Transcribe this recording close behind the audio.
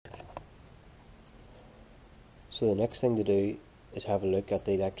So the next thing to do is have a look at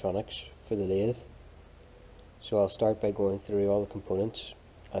the electronics for the lathe. So I'll start by going through all the components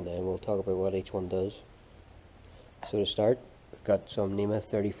and then we'll talk about what each one does. So to start, we've got some NEMA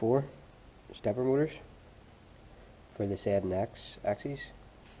 34 stepper motors for the Z and X axes.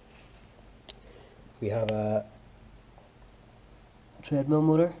 We have a treadmill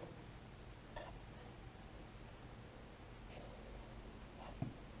motor,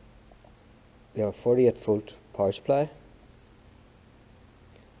 we have a 48 volt power supply,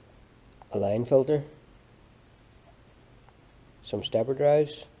 a line filter, some stepper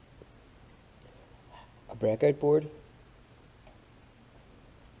drives, a breakout board,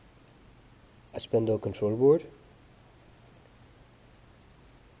 a spindle control board,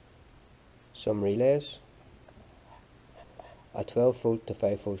 some relays, a 12 volt to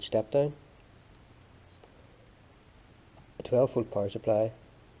 5 volt step down, a 12 volt power supply,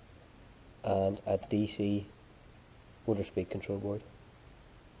 and a DC motor speed control board.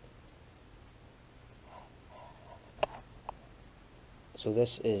 So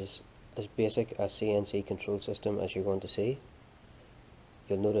this is as basic a CNC control system as you're going to see.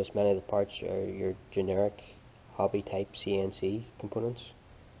 You'll notice many of the parts are your generic hobby type CNC components,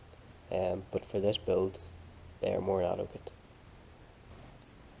 but for this build they are more adequate.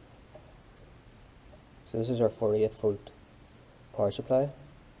 So this is our 48 volt power supply.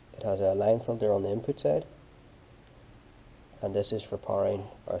 It has a line filter on the input side, and this is for powering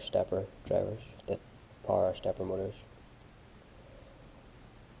our stepper drivers that power our stepper motors.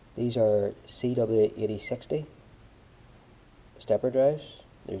 These are CW8060 stepper drives.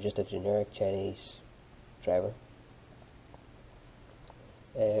 They're just a generic Chinese driver.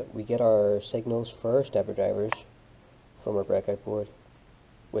 We get our signals for our stepper drivers from our breakout board,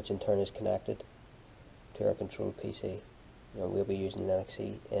 which in turn is connected to our control PC. And we'll be using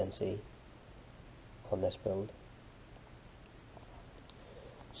Linuxcnc on this build.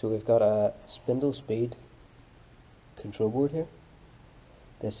 So we've got a spindle speed control board here.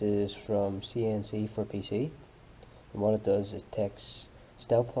 This is from CNC for PC, and what it does is takes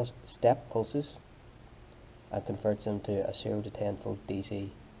step pulses and converts them to a 0 to 10 volt DC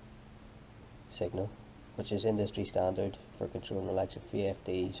signal, which is industry standard for controlling the likes of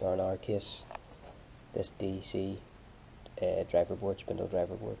VFDs, or in our case this DC driver board, spindle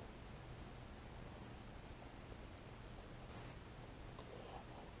driver board.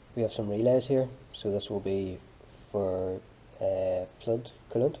 We have some relays here, so this will be for flood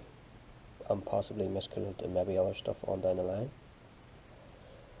coolant and possibly miscoolant and maybe other stuff on down the line.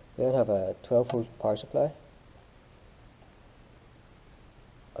 We then have a 12 volt power supply,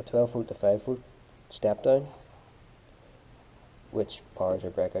 a 12 volt to 5 volt step down, which powers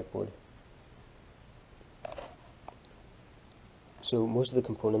our breakout board. So most of the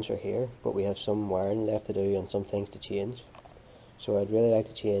components are here, but we have some wiring left to do and some things to change. So I'd really like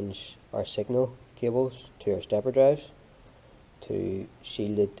to change our signal cables to our stepper drives to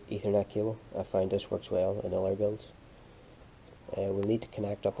shielded Ethernet cable. I find this works well in other builds. We'll need to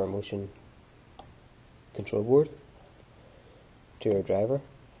connect up our motion control board to our driver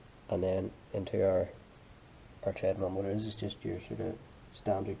and then into our treadmill motor. This is just your sort of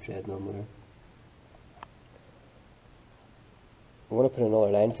standard treadmill motor. We want to put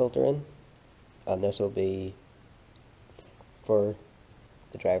another line filter in, and this will be for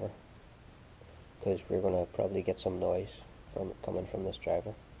the driver, because we're going to probably get some noise coming from this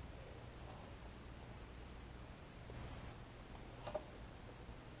driver.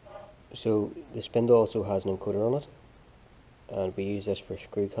 So the spindle also has an encoder on it, and we use this for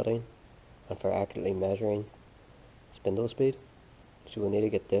screw cutting and for accurately measuring spindle speed. So we'll need to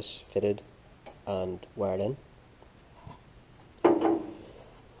get this fitted and wired in.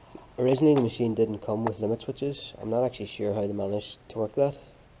 Originally the machine didn't come with limit switches. I'm not actually sure how they managed to work that,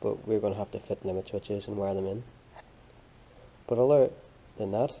 but we're going to have to fit limit switches and wire them in. But other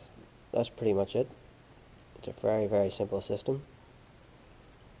than that, that's pretty much it. It's a very simple system.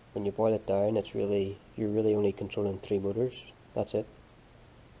 When you boil it down, you're really only controlling 3 motors. That's it.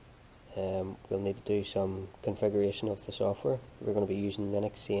 We'll need to do some configuration of the software. We're going to be using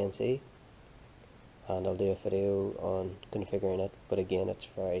Linuxcnc, and I'll do a video on configuring it, but again it's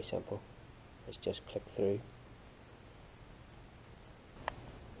very simple. It's just click through.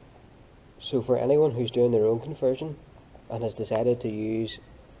 So for anyone who's doing their own conversion and has decided to use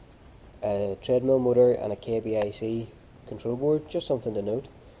a treadmill motor and a KBIC control board, just something to note.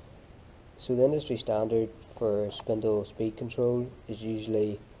 So the industry standard for spindle speed control is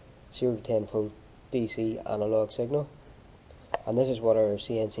usually 0 to 10 volt DC analog signal, and this is what our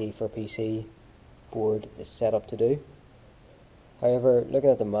CNC for PC board is set up to do. However, looking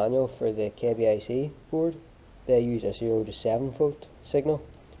at the manual for the KBIC board, they use a 0 to 7 volt signal.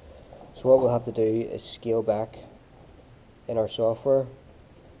 So what we'll have to do is scale back in our software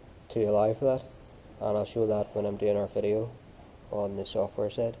to allow for that, and I'll show that when I'm doing our video on the software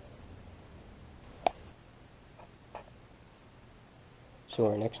side. So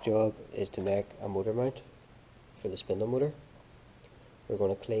our next job is to make a motor mount for the spindle motor. We're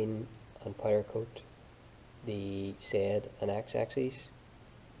going to clean and powder coat the Z and X axes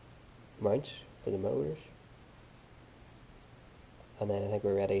mounts for the motors, and then I think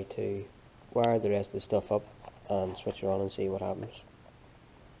we're ready to wire the rest of the stuff up and switch it on and see what happens.